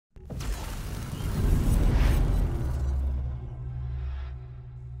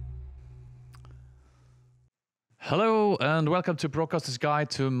Hello and welcome to Broadcaster's Guide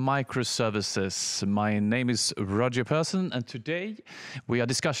to Microservices. My name is Roger Persson and today we are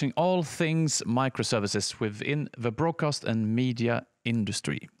discussing all things microservices within the broadcast and media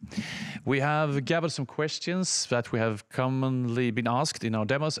industry. We have gathered some questions that we have commonly been asked in our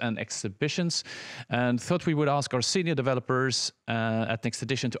demos and exhibitions and thought we would ask our senior developers at Next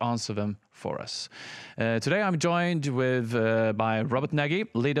Edition to answer them for us. Today I'm joined by Robert Nagy,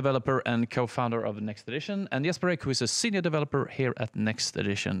 lead developer and co-founder of Next Edition, and Jesper, who is a senior developer here at Next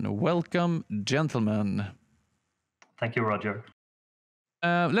Edition. Welcome, gentlemen. Thank you, Roger.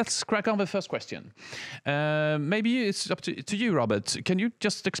 Let's crack on with the first question. Maybe it's up to you, Robert. Can you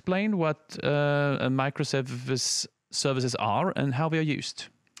just explain what microservices are and how they are used?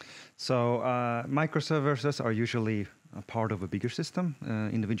 So microservices are usually a part of a bigger system,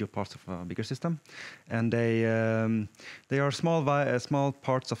 individual parts of a bigger system, and they are small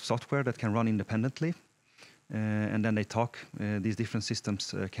parts of software that can run independently. And then they talk. These different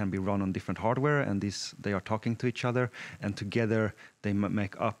systems can be run on different hardware, and they are talking to each other, and together they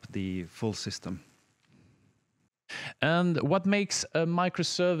make up the full system. And what makes a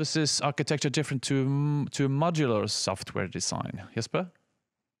microservices architecture different to modular software design? Jesper?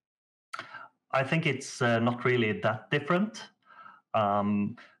 I think it's not really that different.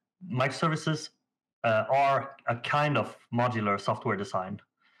 Microservices are a kind of modular software design.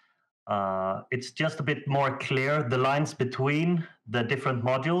 It's just a bit more clear. The lines between the different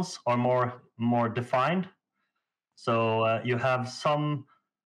modules are more defined. So you have some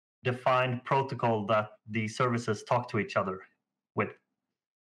defined protocol that the services talk to each other with.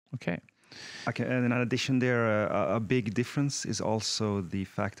 Okay. Okay, and in addition there, a big difference is also the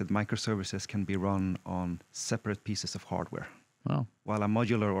fact that microservices can be run on separate pieces of hardware. Oh. While a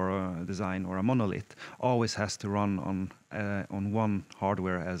modular or a design or a monolith always has to run on one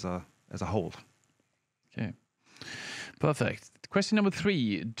hardware as a whole. Okay, perfect. Question number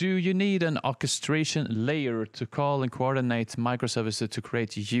 3. Do you need an orchestration layer to call and coordinate microservices to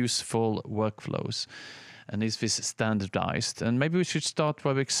create useful workflows? And is this standardized? And maybe we should start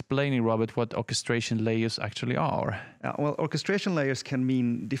by explaining, Robert, what orchestration layers actually are. Well, orchestration layers can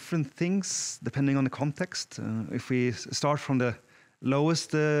mean different things depending on the context. If we start from the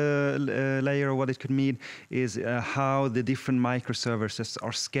lowest layer, what it could mean is how the different microservices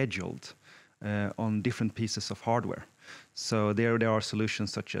are scheduled on different pieces of hardware. So there are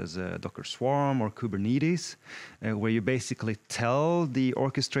solutions such as Docker Swarm or Kubernetes, where you basically tell the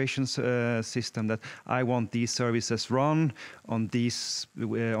orchestration system that I want these services run on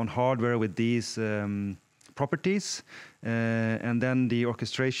on hardware with these properties, and then the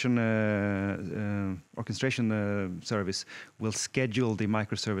orchestration service will schedule the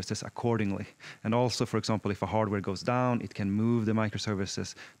microservices accordingly. And also, for example, if a hardware goes down, it can move the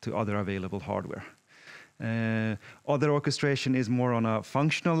microservices to other available hardware. Other orchestration is more on a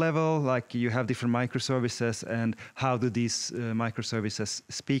functional level, like you have different microservices and how do these microservices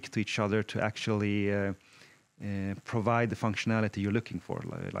speak to each other to actually provide the functionality you're looking for.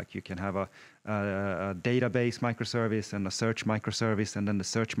 Like you can have a database microservice and a search microservice, and then the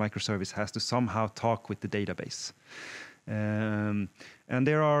search microservice has to somehow talk with the database. And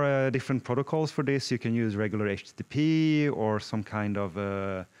there are different protocols for this. You can use regular HTTP or some kind of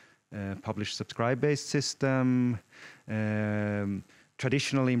publish subscribe based system.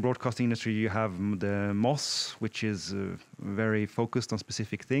 Traditionally in broadcasting industry you have the MOS, which is very focused on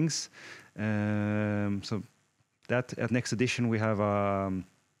specific things. So that at Next Edition we have a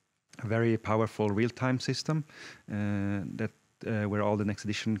very powerful real-time system where all the Next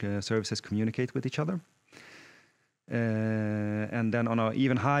Edition services communicate with each other. And then on an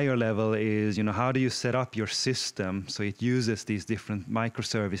even higher level is, how do you set up your system so it uses these different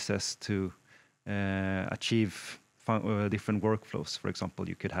microservices to achieve different workflows. For example,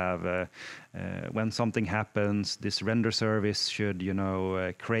 you could have when something happens, this render service should,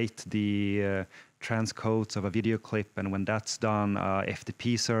 create the transcodes of a video clip, and when that's done,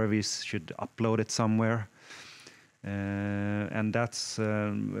 FTP service should upload it somewhere. And that's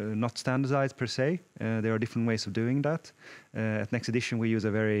not standardized per se. There are different ways of doing that. At Next Edition, we use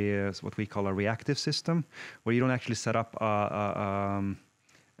a very what we call a reactive system, where you don't actually set up a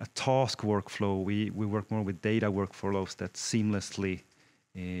task workflow. We work more with data workflows that seamlessly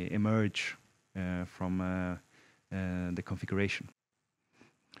emerge from the configuration.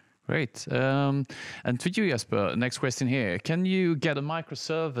 Great. And to you, Jesper, next question here. Can you get a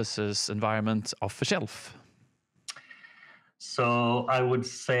microservices environment off the shelf? So I would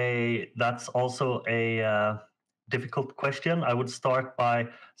say that's also a difficult question. I would start by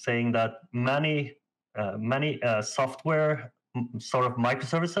saying that many software sort of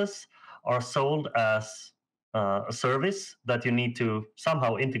microservices are sold as a service that you need to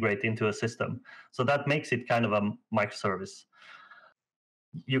somehow integrate into a system. So that makes it kind of a microservice.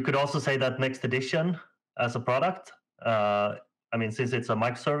 You could also say that Next Edition as a product, I mean, since it's a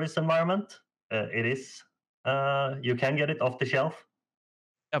microservice environment, it is, you can get it off the shelf.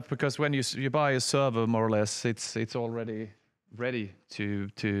 Yeah, because when you buy a server, more or less, it's already ready to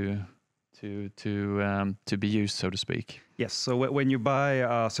be used, so to speak. Yes. So when you buy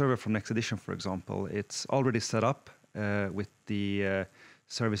a server from Next Edition, for example, it's already set up with the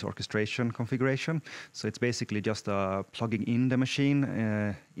service orchestration configuration. So it's basically just plugging in the machine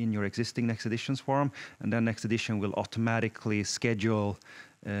in your existing Next Editions form, and then Next Edition will automatically schedule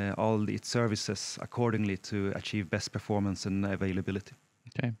all its services accordingly to achieve best performance and availability.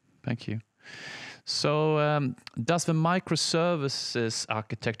 Okay, thank you. So does the microservices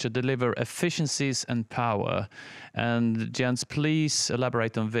architecture deliver efficiencies and power? And Jens, please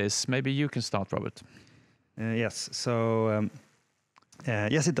elaborate on this. Maybe you can start, Robert. Yes. So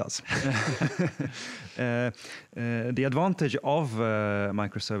yes, it does. The advantage of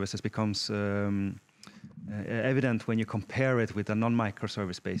microservices becomes evident when you compare it with a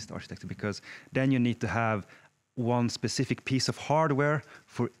non-microservice-based architecture, because then you need to have one specific piece of hardware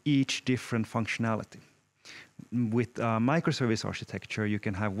for each different functionality. With a microservice architecture, you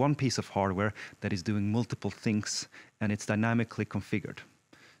can have one piece of hardware that is doing multiple things, and it's dynamically configured.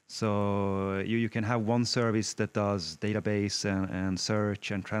 So you can have one service that does database and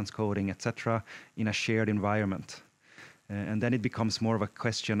search and transcoding, etc., in a shared environment. And then it becomes more of a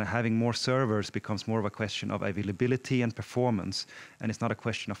question, having more servers becomes more of a question of availability and performance, and it's not a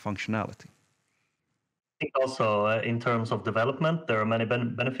question of functionality. I think also in terms of development, there are many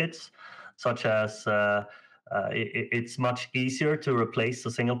benefits, such as it's much easier to replace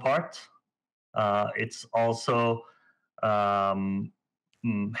a single part. It's also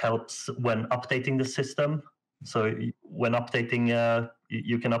helps when updating the system. So when updating,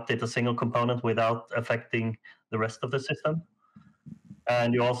 you can update a single component without affecting the rest of the system.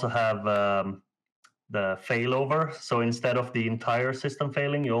 And you also have the failover. So instead of the entire system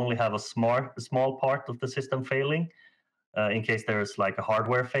failing, you only have a small part of the system failing in case there's like a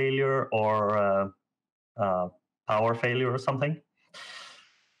hardware failure or power failure or something.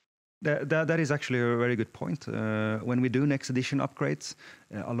 That is actually a very good point. When we do Next Edition upgrades,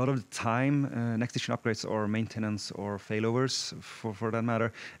 a lot of the time, Next Edition upgrades or maintenance or failovers, for that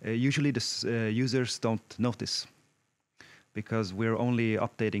matter, usually the users don't notice, because we're only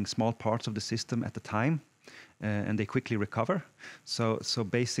updating small parts of the system at a time, and they quickly recover. So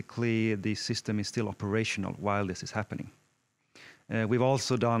basically, the system is still operational while this is happening. We've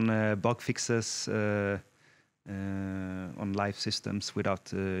also done bug fixes on live systems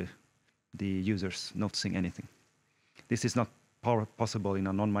without the users noticing anything. This is not possible in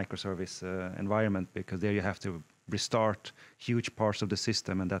a non-microservice environment, because there you have to restart huge parts of the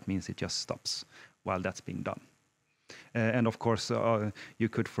system, and that means it just stops while that's being done. And of course, you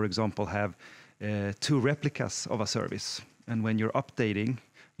could, for example, have 2 replicas of a service. And when you're updating,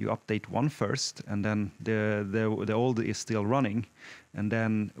 you update one first, and then the old is still running. And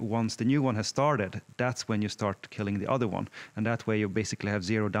then once the new one has started, that's when you start killing the other one. And that way you basically have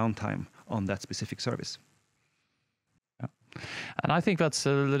 0 downtime on that specific service. And I think that's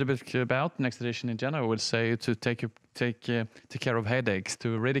a little bit about Next Edition in general. I would say to take care of headaches,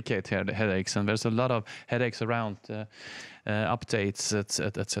 to eradicate headaches, and there's a lot of headaches around updates,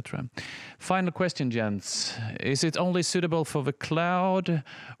 etc. Final question, Jens: is it only suitable for the cloud,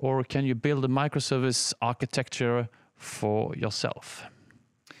 or can you build a microservice architecture for yourself?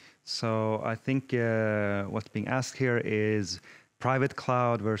 So I think what's being asked here is private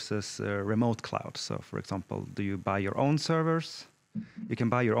cloud versus remote cloud. So, for example, do you buy your own servers? You can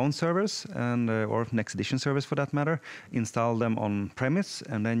buy your own servers, and or Next Edition servers for that matter, install them on premise,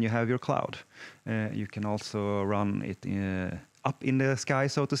 and then you have your cloud. You can also run it up in the sky,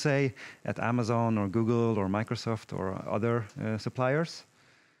 so to say, at Amazon or Google or Microsoft or other suppliers.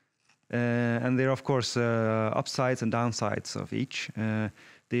 And there are, of course, upsides and downsides of each.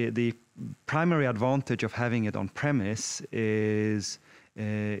 The primary advantage of having it on premise is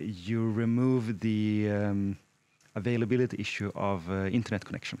you remove the availability issue of internet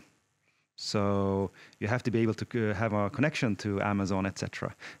connection. So you have to be able to have a connection to Amazon,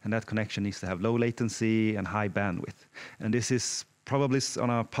 etc. And that connection needs to have low latency and high bandwidth. And this is probably on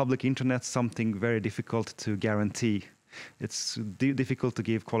a public internet something very difficult to guarantee. It's difficult to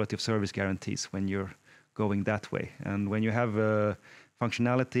give quality of service guarantees when you're going that way. And when you have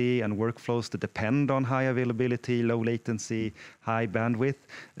functionality and workflows that depend on high availability, low latency, high bandwidth,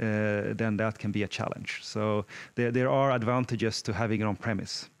 then that can be a challenge. So there are advantages to having it on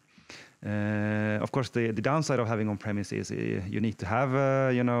premise. Of course, the downside of having on-premise is you need to have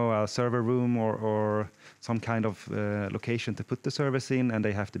a server room or some kind of location to put the servers in, and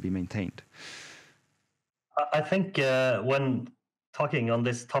they have to be maintained. I think when talking on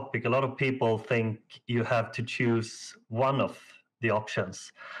this topic, a lot of people think you have to choose one of the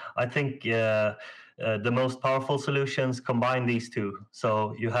options. I think the most powerful solutions combine these two.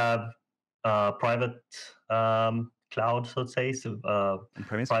 So you have private cloud, so to say,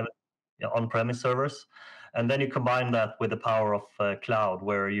 private on-premise servers, and then you combine that with the power of cloud,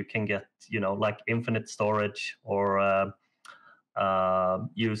 where you can get like infinite storage or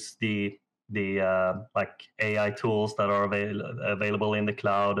use the like AI tools that are available in the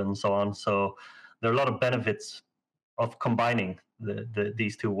cloud and so on. So there are a lot of benefits of combining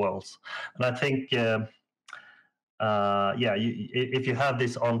these two worlds. And I think, if you have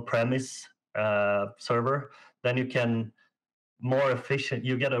this on-premise server, then you can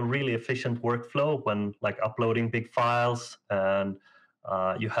you get a really efficient workflow when like uploading big files, and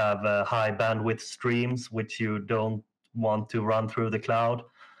you have high bandwidth streams, which you don't want to run through the cloud.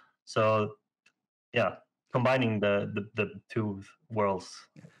 So yeah, combining the two worlds.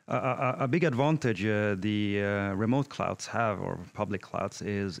 A big advantage the remote clouds have, or public clouds,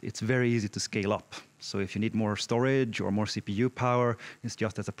 is it's very easy to scale up. So if you need more storage or more CPU power, it's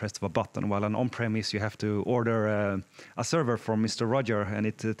just at the press of a button. While on-premise, you have to order a server from Mr. Roger, and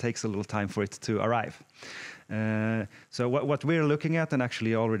it takes a little time for it to arrive. So what we're looking at, and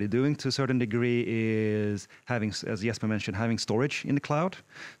actually already doing to a certain degree, is having, as Jesper mentioned, having storage in the cloud.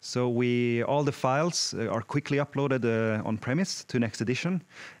 So all the files are quickly uploaded on-premise to Next Edition,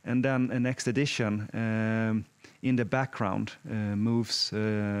 and then Next Edition in the background moves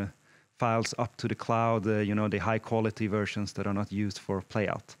files up to the cloud, the high-quality versions that are not used for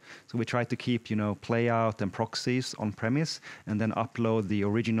playout. So we try to keep, playout and proxies on-premise, and then upload the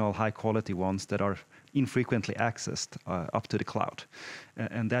original high-quality ones that are infrequently accessed up to the cloud.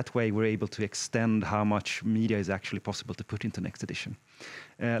 And that way we're able to extend how much media is actually possible to put into Next Edition.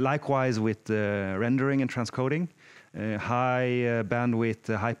 Likewise with rendering and transcoding, high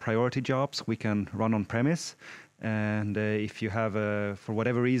bandwidth, high priority jobs we can run on premise. And if you have, for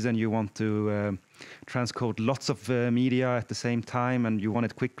whatever reason, you want to transcode lots of media at the same time and you want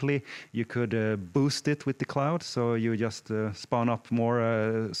it quickly, you could boost it with the cloud. So you just spawn up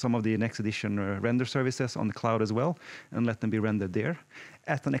more some of the Next Edition render services on the cloud as well and let them be rendered there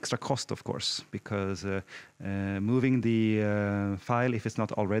at an extra cost, of course, because moving the file, if it's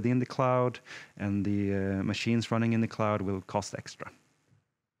not already in the cloud, and the machines running in the cloud will cost extra.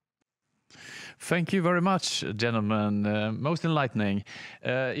 Thank you very much, gentlemen. Most enlightening.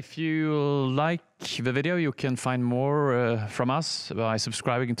 If you like the video, you can find more from us by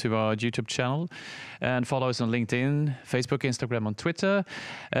subscribing to our YouTube channel and follow us on LinkedIn, Facebook, Instagram, and Twitter.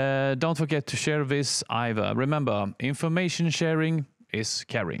 Don't forget to share this either. Remember, information sharing is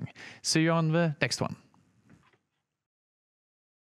caring. See you on the next one.